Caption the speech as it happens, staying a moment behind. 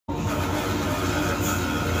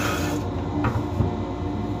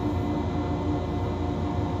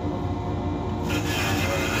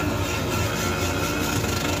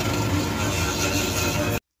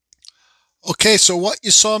Okay, so what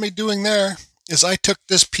you saw me doing there is I took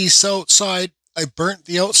this piece outside, I burnt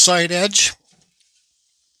the outside edge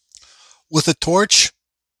with a torch,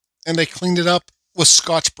 and I cleaned it up with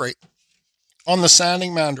Scotch-Brite on the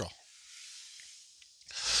sanding mandrel.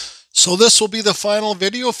 So this will be the final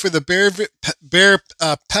video for the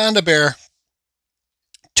Panda Bear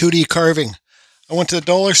 2D carving. I went to the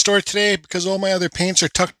dollar store today because all my other paints are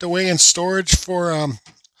tucked away in storage for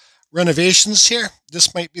renovations here.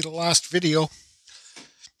 This might be the last video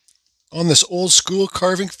on this old school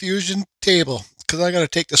carving fusion table because I got to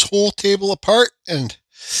take this whole table apart and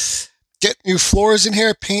get new floors in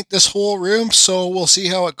here, paint this whole room. So we'll see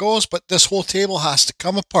how it goes, but this whole table has to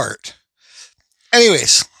come apart.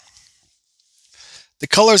 Anyways, the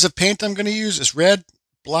colors of paint I'm going to use is red,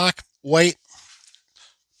 black, white.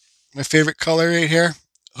 My favorite color right here,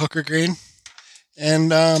 hooker green.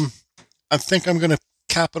 And I think I'm going to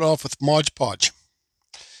cap it off with Mod Podge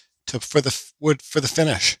for the wood for the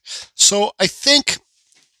finish. So I think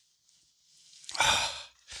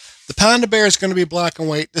the Panda Bear is going to be black and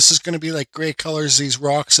white. This is going to be like gray colors, these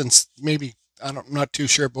rocks, and maybe, I'm not too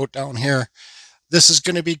sure about down here. This is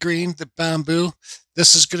going to be green, the bamboo.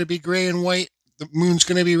 This is going to be gray and white. The moon's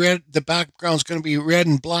going to be red. The background's going to be red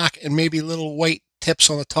and black and maybe little white tips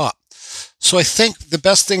on the top. So I think the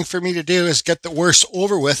best thing for me to do is get the worst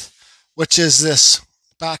over with, which is this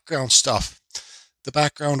background stuff, the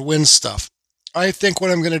background wind stuff. I think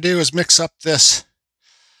what I'm going to do is mix up this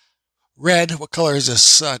red. What color is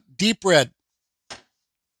this? Deep red.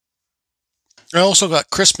 I also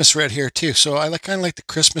got Christmas red here too, so I kind of like the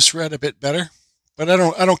Christmas red a bit better. But I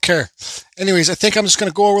don't care. Anyways, I think I'm just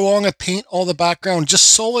going to go along and paint all the background just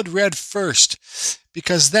solid red first,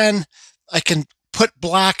 because then I can put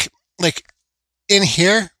black like in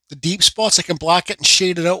here, the deep spots. I can black it and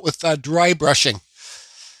shade it out with dry brushing.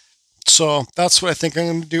 So that's what I think I'm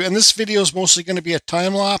going to do. And this video is mostly going to be a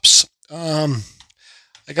time lapse. I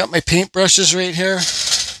got my paint brushes right here.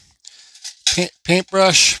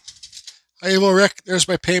 Paintbrush. There's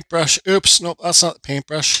my paintbrush. Oops, nope, that's not the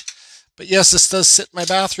paintbrush. But yes, this does sit in my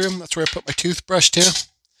bathroom. That's where I put my toothbrush too.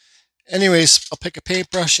 Anyways, I'll pick a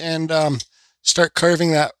paintbrush and start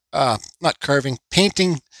carving that,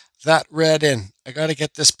 painting that red in. I got to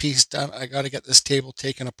get this piece done. I got to get this table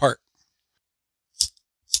taken apart.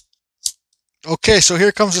 Okay, so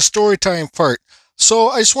here comes the story time part. So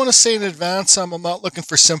I just want to say in advance, I'm not looking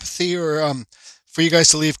for sympathy or for you guys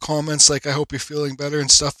to leave comments like I hope you're feeling better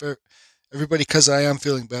and stuff. Everybody, because I am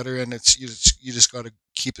feeling better, and it's you just got to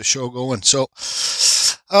keep the show going. So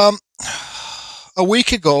a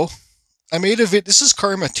week ago, I made a video. This is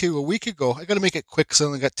karma too. A week ago, I got to make it quick because I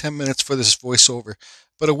only got 10 minutes for this voiceover.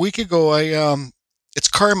 But a week ago, it's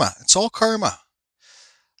karma. It's all karma.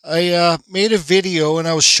 I made a video and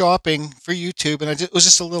I was shopping for YouTube, and it was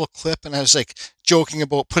just a little clip, and I was like joking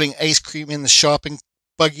about putting ice cream in the shopping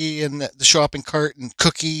buggy and the shopping cart and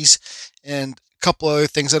cookies and a couple other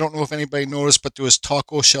things. I don't know if anybody noticed, but there was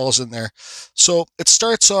taco shells in there. So it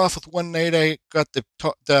starts off with one night I got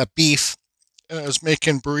the beef, and I was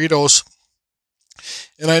making burritos,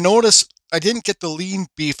 and I noticed I didn't get the lean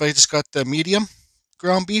beef. I just got the medium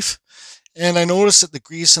ground beef. And I noticed that the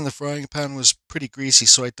grease in the frying pan was pretty greasy,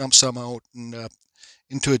 so I dumped some out and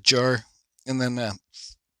into a jar, and then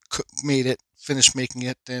finished making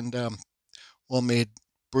it, and made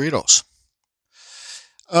burritos.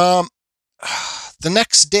 The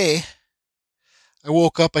next day, I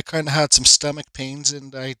woke up. I kind of had some stomach pains,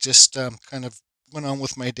 and I just kind of went on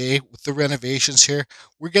with my day with the renovations here.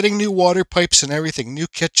 We're getting new water pipes and everything, new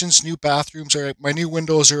kitchens, new bathrooms. My new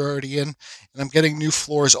windows are already in, and I'm getting new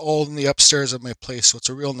floors all in the upstairs of my place, so it's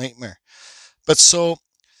a real nightmare. But so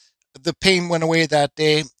the pain went away that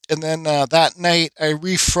day, and then that night I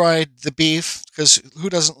refried the beef, because who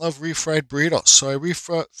doesn't love refried burritos? So I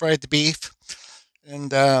refried the beef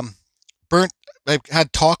and I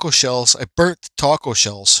had taco shells. I burnt the taco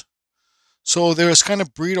shells. So there was kind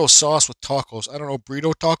of burrito sauce with tacos. I don't know,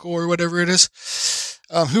 burrito taco or whatever it is.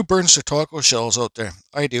 Who burns their taco shells out there?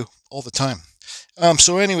 I do, all the time.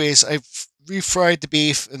 So anyways, I refried the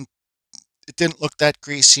beef, and it didn't look that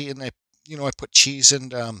greasy, and I put cheese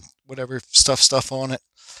and whatever stuff on it.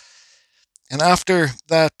 And after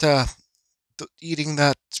that, eating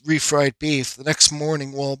that refried beef, the next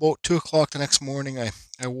morning, about 2 o'clock the next morning, I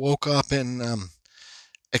woke up in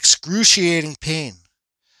excruciating pain.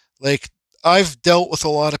 Like, I've dealt with a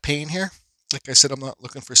lot of pain here. Like I said, I'm not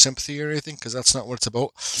looking for sympathy or anything, because that's not what it's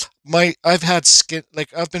about. I've had skin,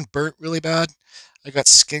 like I've been burnt really bad. I got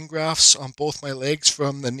skin grafts on both my legs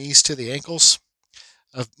from the knees to the ankles.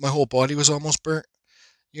 My whole body was almost burnt.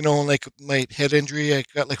 Like my head injury, I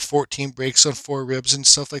got like 14 breaks on 4 ribs and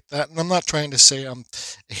stuff like that. And I'm not trying to say I'm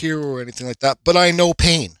a hero or anything like that, but I know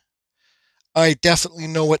pain. I definitely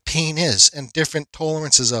know what pain is and different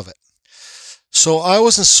tolerances of it. So I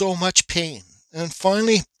was in so much pain. And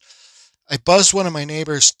finally, I buzzed one of my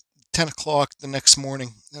neighbors 10 o'clock the next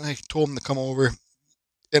morning, and I told him to come over,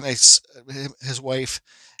 and his wife,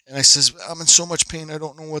 and I says, I'm in so much pain, I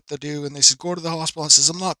don't know what to do. And they said, go to the hospital. I says,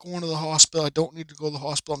 I'm not going to the hospital. I don't need to go to the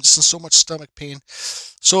hospital. I'm just in so much stomach pain.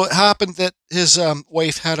 So it happened that his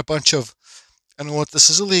wife had a bunch of, I don't know what this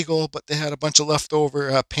is illegal, but they had a bunch of leftover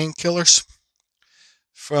painkillers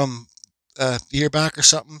from a year back or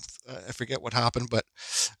something. I forget what happened, but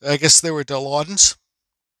I guess they were Dilaudidins.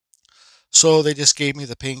 So they just gave me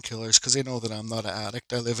the painkillers because they know that I'm not an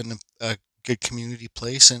addict. I live in a good community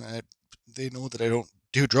place, and they know that I don't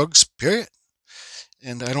do drugs, period.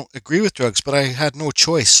 And I don't agree with drugs, but I had no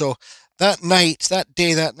choice. So that night, I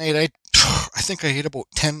think I ate about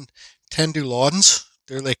 10 Dilaudidins.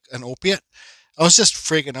 They're like an opiate. I was just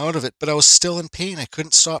frigging out of it, but I was still in pain. I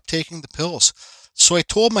couldn't stop taking the pills. So I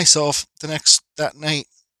told myself that night,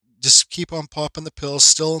 just keep on popping the pills,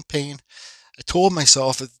 still in pain. I told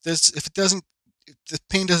myself if the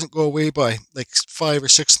pain doesn't go away by like 5 or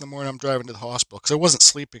 6 in the morning, I'm driving to the hospital because I wasn't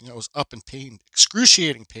sleeping. I was up in pain,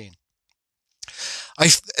 excruciating pain.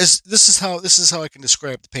 This is how I can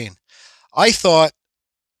describe the pain. I thought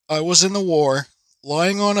I was in the war,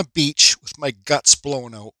 lying on a beach with my guts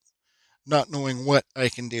blown out, not knowing what I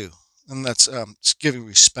can do, and that's just giving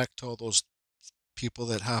respect to all those people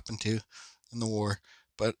that happened to in the war.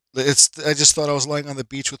 But I just thought I was lying on the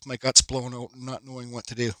beach with my guts blown out and not knowing what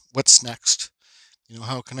to do. What's next?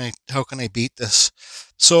 How can I beat this?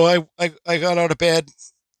 So I got out of bed,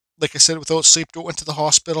 like I said, without sleep. Went to the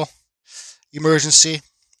hospital, emergency.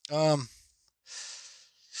 Um,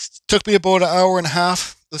 Took me about an hour and a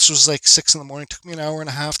half. This was like 6 in the morning. Took me an hour and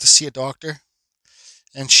a half to see a doctor,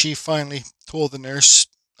 and she finally told the nurse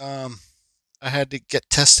I had to get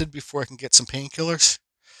tested before I can get some painkillers.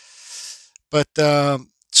 But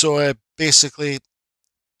so I basically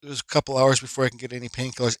it was a couple hours before I can get any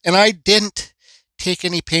painkillers, and I didn't take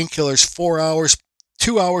any painkillers 4 hours,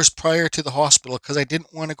 2 hours prior to the hospital because I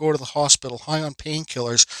didn't want to go to the hospital high on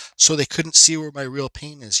painkillers, so they couldn't see where my real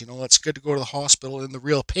pain is. It's good to go to the hospital in the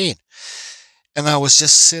real pain. And I was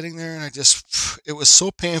just sitting there, and it was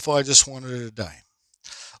so painful. I just wanted to die.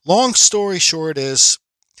 Long story short is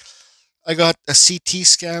I got a CT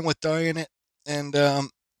scan with dye in it, and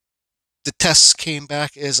the tests came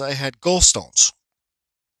back as I had gallstones.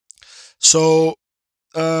 So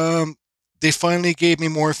um, they finally gave me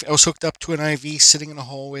morphine. I was hooked up to an IV sitting in a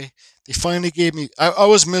hallway. They finally gave me. I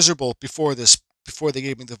was miserable before this. Before they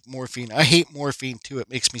gave me the morphine, I hate morphine too. It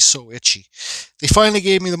makes me so itchy. They finally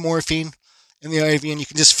gave me the morphine in the IV, and you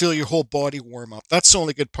can just feel your whole body warm up. That's the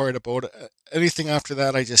only good part about it. Anything after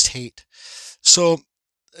that, I just hate. So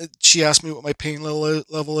she asked me what my pain level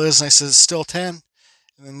is, and I said still 10.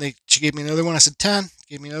 And then she gave me another one. I said 10.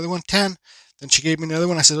 Gave me another one, 10. Then she gave me another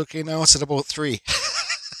one. I said, okay, now it's at about 3.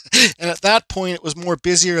 And at that point, it was more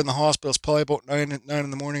busier in the hospital. It's probably about 9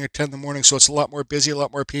 in the morning or 10 in the morning. So it's a lot more busy, a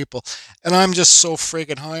lot more people. And I'm just so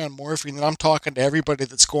friggin' high on morphine that I'm talking to everybody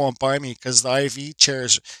that's going by me because the IV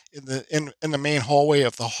chairs in the main hallway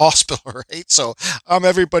of the hospital, right? So I'm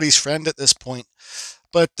everybody's friend at this point.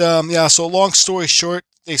 But yeah, so long story short,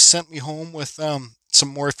 they sent me home with some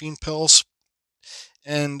morphine pills,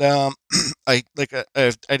 and I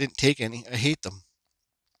didn't take any. I hate them.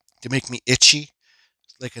 They make me itchy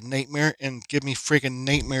like a nightmare and give me friggin'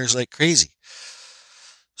 nightmares like crazy.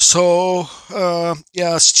 So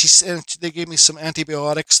yeah, she said they gave me some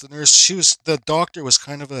antibiotics. The doctor was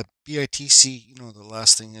kind of a bitc. The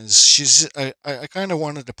last thing is I kind of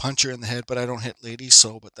wanted to punch her in the head, but I don't hit ladies.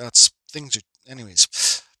 So, but that's things are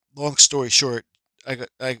anyways. Long story short, I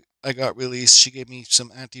got released. She gave me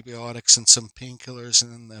some antibiotics and some painkillers,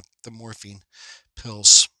 and then the morphine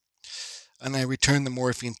pills. And I returned the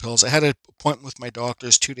morphine pills. I had an appointment with my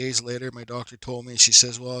doctors 2 days later. My doctor told me, she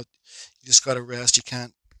says, "Well, you just got to rest. You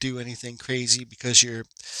can't do anything crazy because you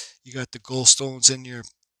got the gallstones in your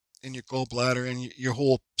gallbladder and your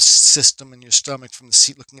whole system and your stomach from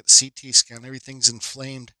looking at the CT scan. Everything's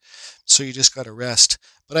inflamed, so you just got to rest."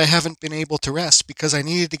 But I haven't been able to rest because I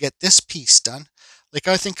needed to get this piece done. Like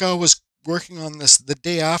I think I was working on this the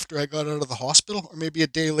day after I got out of the hospital, or maybe a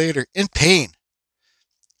day later, in pain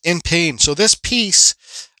in pain. So this piece,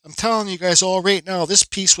 I'm telling you guys all right now, this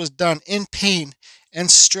piece was done in pain and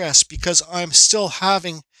stress because I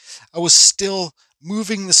was still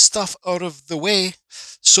moving the stuff out of the way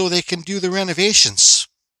so they can do the renovations.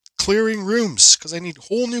 clearing rooms because I need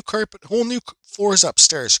whole new carpet, whole new floors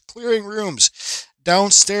upstairs, clearing rooms.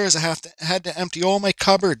 Downstairs, had to empty all my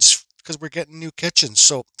cupboards because we're getting new kitchens.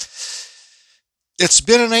 So it's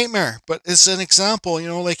been a nightmare, but it's an example,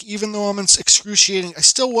 like even though I'm in excruciating, I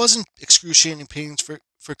still wasn't excruciating pains for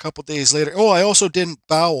a couple days later. Oh, I also didn't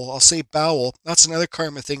bowel. I'll say bowel. That's another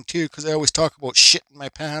karma thing too, because I always talk about shit in my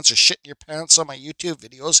pants or shit in your pants on my YouTube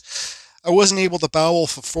videos. I wasn't able to bowel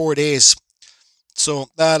for 4 days, so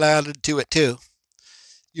that added to it too.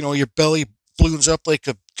 Your belly balloons up like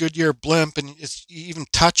a Goodyear blimp, and you even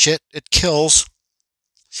touch it, it kills.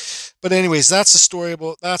 But anyways, that's the story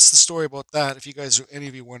about that. If you guys are any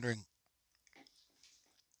of you wondering.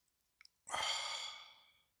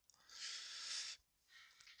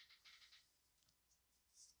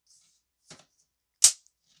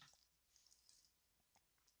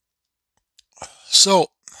 So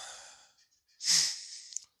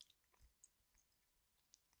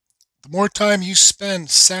the more time you spend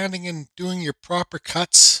sanding and doing your proper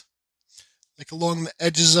cuts, like along the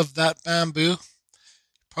edges of that bamboo,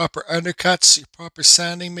 proper undercuts, your proper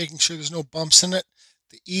sanding, making sure there's no bumps in it,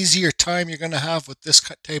 the easier time you're going to have with this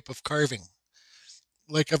type of carving.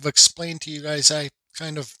 Like I've explained to you guys, I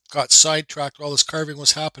kind of got sidetracked while this carving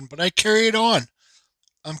was happening, but I carried on.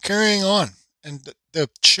 I'm carrying on. And the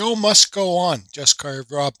show must go on, Just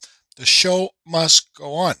Carve Rob. The show must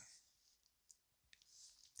go on.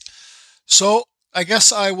 So I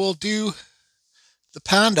guess I will do the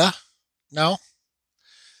panda now.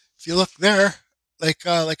 If you look there, like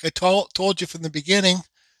I told you from the beginning,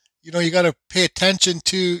 you got to pay attention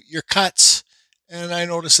to your cuts. And I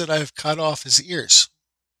noticed that I've cut off his ears.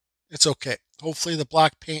 It's okay. Hopefully the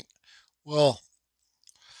black paint will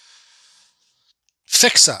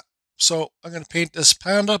fix that. So I'm going to paint this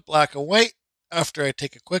panda black and white after I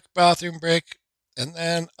take a quick bathroom break, and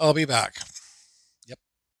then I'll be back. Yep.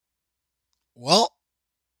 Well,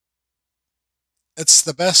 it's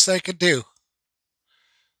the best I could do.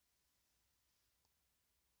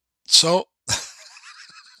 So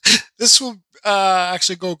this will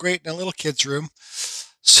actually go great in a little kid's room.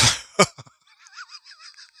 So,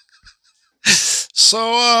 so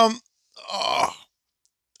oh,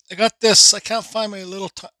 I got this. I can't find my little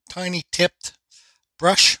tiny tipped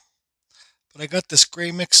brush, but I got this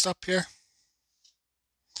gray mixed up here.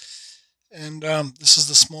 And this is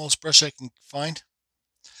the smallest brush I can find.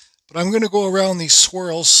 But I'm going to go around these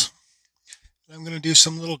swirls. And I'm going to do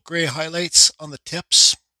some little gray highlights on the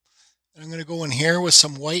tips. And I'm going to go in here with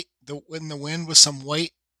some white, in the wind with some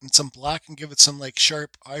white and some black, and give it some like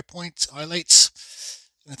sharp eye points, highlights.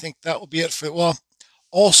 And I think that will be it for, well,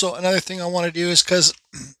 also another thing I want to do is, because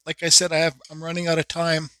like I said, I'm running out of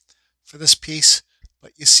time for this piece,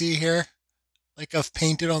 but you see here, like I've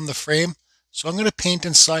painted on the frame. So I'm going to paint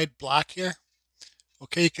inside black here.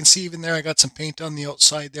 Okay, you can see even there I got some paint on the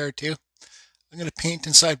outside there too. I'm going to paint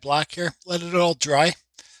inside black here, let it all dry.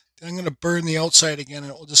 Then I'm going to burn the outside again,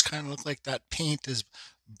 and it will just kind of look like that paint is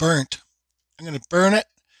burnt. I'm going to burn it,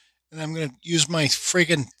 and I'm going to use my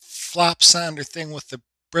friggin' flap sander thing with the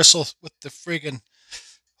bristle, with the friggin'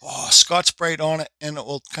 Scotch-Brite on it, and it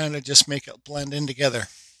will kind of just make it blend in together.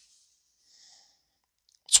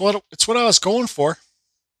 It's what I was going for.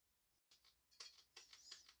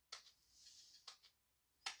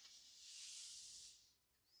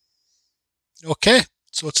 Okay,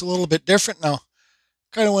 so it's a little bit different now.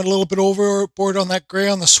 Kind of went a little bit overboard on that gray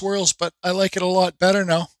on the swirls, but I like it a lot better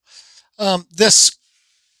now. This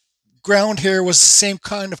ground here was the same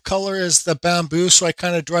kind of color as the bamboo, so I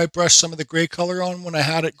kind of dry brushed some of the gray color on when I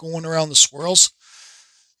had it going around the swirls.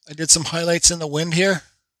 I did some highlights in the wind here.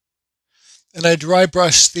 And I dry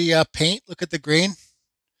brushed the paint. Look at the grain.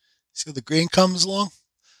 See how the grain comes along?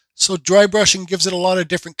 So dry brushing gives it a lot of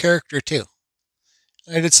different character too.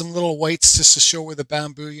 I did some little whites just to show where the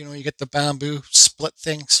bamboo, you get the bamboo split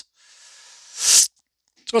things.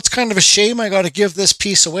 So it's kind of a shame I got to give this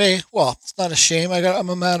piece away. Well, it's not a shame. I'm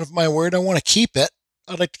a man of my word. I want to keep it.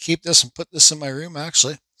 I'd like to keep this and put this in my room,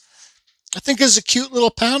 actually. I think it's a cute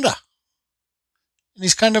little panda. And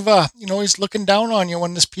he's kind of, he's looking down on you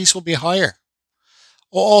when this piece will be higher.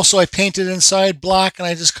 Well, also, I painted inside black, and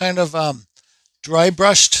I just kind of dry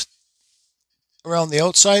brushed around the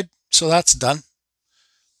outside. So that's done.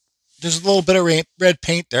 There's a little bit of red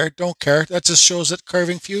paint there. Don't care. That just shows that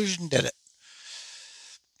Carving Fusion did it.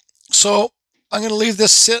 So I'm going to leave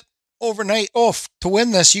this sit overnight. Oh, to win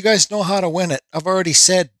this, you guys know how to win it. I've already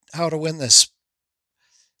said how to win this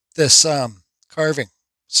carving.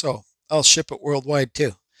 So I'll ship it worldwide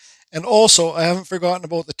too. And also, I haven't forgotten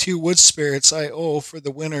about the 2 wood spirits I owe for the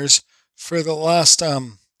winners for the last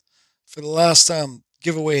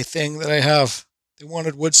giveaway thing that I have. They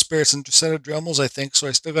wanted wood spirits instead of Dremels, I think, so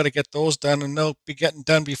I still got to get those done, and they'll be getting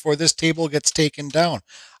done before this table gets taken down.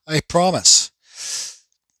 I promise.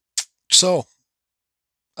 So,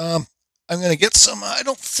 I'm going to get some. I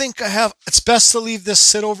don't think I have. It's best to leave this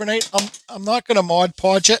sit overnight. I'm not going to Mod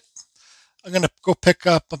Podge it. I'm going to go pick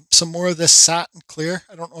up some more of this satin clear.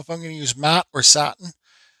 I don't know if I'm going to use matte or satin,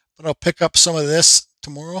 but I'll pick up some of this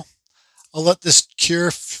tomorrow. I'll let this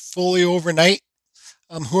cure fully overnight.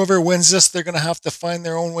 Whoever wins this, they're going to have to find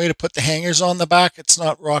their own way to put the hangers on the back. It's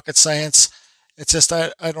not rocket science. It's just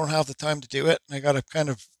I don't have the time to do it. I got to kind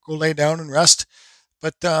of go lay down and rest.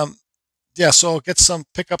 But yeah, so I'll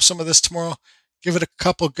pick up some of this tomorrow. Give it a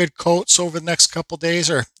couple good coats over the next couple days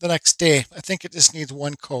or the next day. I think it just needs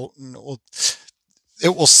one coat, and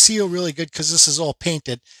it will seal really good because this is all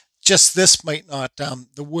painted. Just this might not,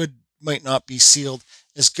 the wood might not be sealed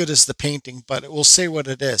as good as the painting, but it will say what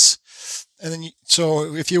it is. And then,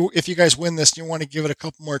 so if you guys win this and you want to give it a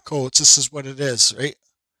couple more coats, this is what it is, right?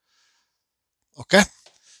 Okay.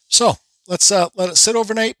 So let's let it sit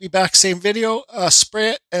overnight. Be back, same video. Spray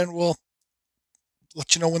it, and we'll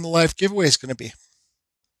let you know when the live giveaway is going to be.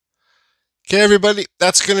 Okay, everybody,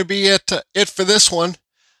 that's going to be it for this one.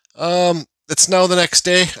 It's now the next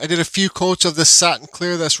day. I did a few coats of this satin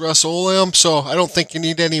clear, this Rust-Oleum, so I don't think you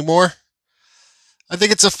need any more. I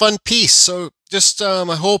think it's a fun piece, so just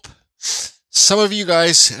I hope some of you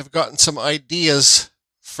guys have gotten some ideas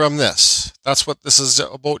from this. That's what this is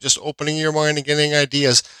about, just opening your mind and getting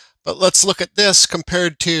ideas. But let's look at this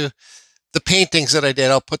compared to the paintings that I did.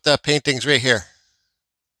 I'll put the paintings right here.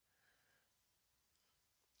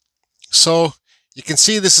 So you can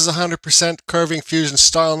see this is 100% Carving Fusion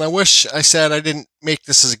style, and I wish I said I didn't make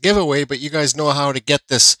this as a giveaway, but you guys know how to get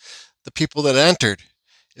this. The people that entered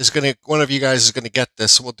one of you guys is gonna get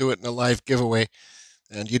this. We'll do it in a live giveaway,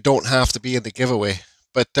 and you don't have to be in the giveaway.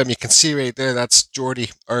 But you can see right there, that's Geordie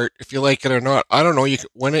art. If you like it or not, I don't know. You can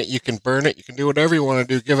win it, you can burn it, you can do whatever you want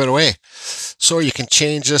to do. Give it away. So you can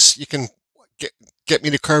change this. You can get me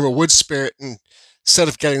to carve a wood spirit and instead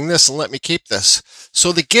of getting this, and let me keep this.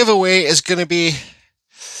 So the giveaway is going to be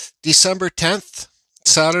December 10th,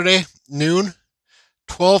 Saturday, noon,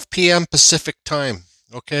 12 p.m. Pacific time.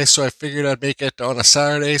 Okay, so I figured I'd make it on a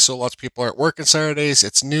Saturday, so lots of people aren't working Saturdays.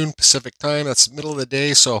 It's noon Pacific time. That's the middle of the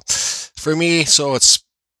day. So for me, so it's,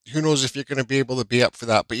 who knows if you're going to be able to be up for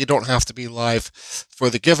that, but you don't have to be live for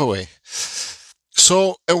the giveaway.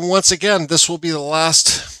 So, and once again, this will be the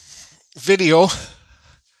last video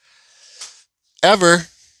ever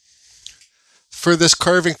for this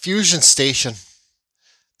Carving Fusion station.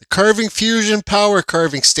 The Carving Fusion power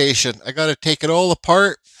carving station. I got to take it all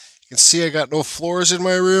apart. You can see I got no floors in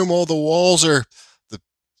my room. All the walls are,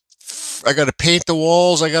 I got to paint the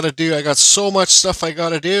walls. I got so much stuff I got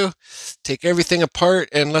to do. Take everything apart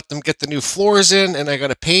and let them get the new floors in, and I got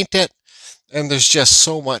to paint it. And there's just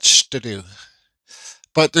so much to do.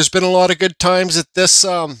 But there's been a lot of good times at this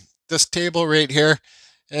this table right here.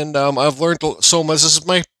 And I've learned so much. This is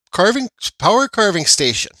my power carving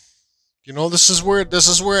station. You know, this is where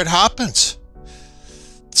it happens.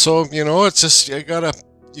 So, you know, it's just you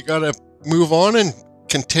gotta move on and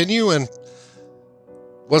continue. And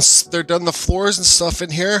once they're done the floors and stuff in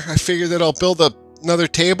here, I figure that I'll build another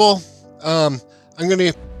table. I'm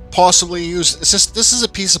gonna possibly use this is a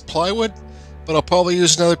piece of plywood, but I'll probably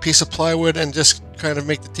use another piece of plywood and just kind of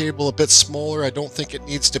make the table a bit smaller. I don't think it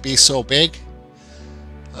needs to be so big.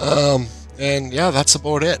 And yeah, that's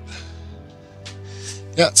about it.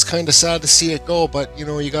 Yeah, it's kind of sad to see it go, but you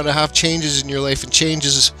know, you got to have changes in your life, and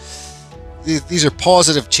changes, these are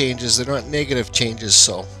positive changes, they're not negative changes.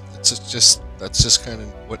 So that's just kind of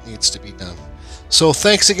what needs to be done. So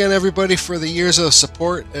thanks again, everybody, for the years of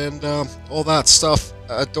support and all that stuff.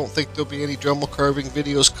 I don't think there'll be any Dremel carving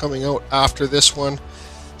videos coming out after this one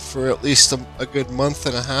for at least a good month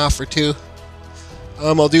and a half or two.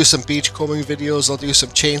 I'll do some beach combing videos, I'll do some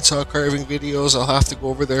chainsaw carving videos. I'll have to go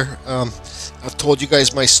over there. I've told you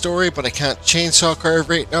guys my story, but I can't chainsaw carve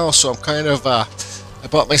right now, so I'm kind of, I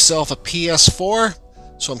bought myself a PS4,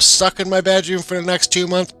 so I'm stuck in my bedroom for the next 2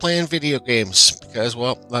 months playing video games, because,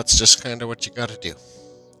 well, that's just kind of what you gotta do.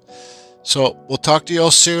 So, we'll talk to you all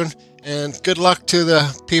soon, and good luck to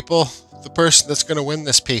the person that's gonna win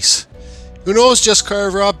this piece. Who knows, Just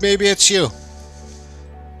Carve Rob, maybe it's you.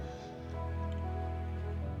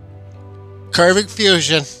 Carving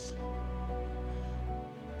Fusion.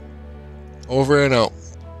 Over and out.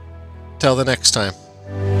 Till the next time.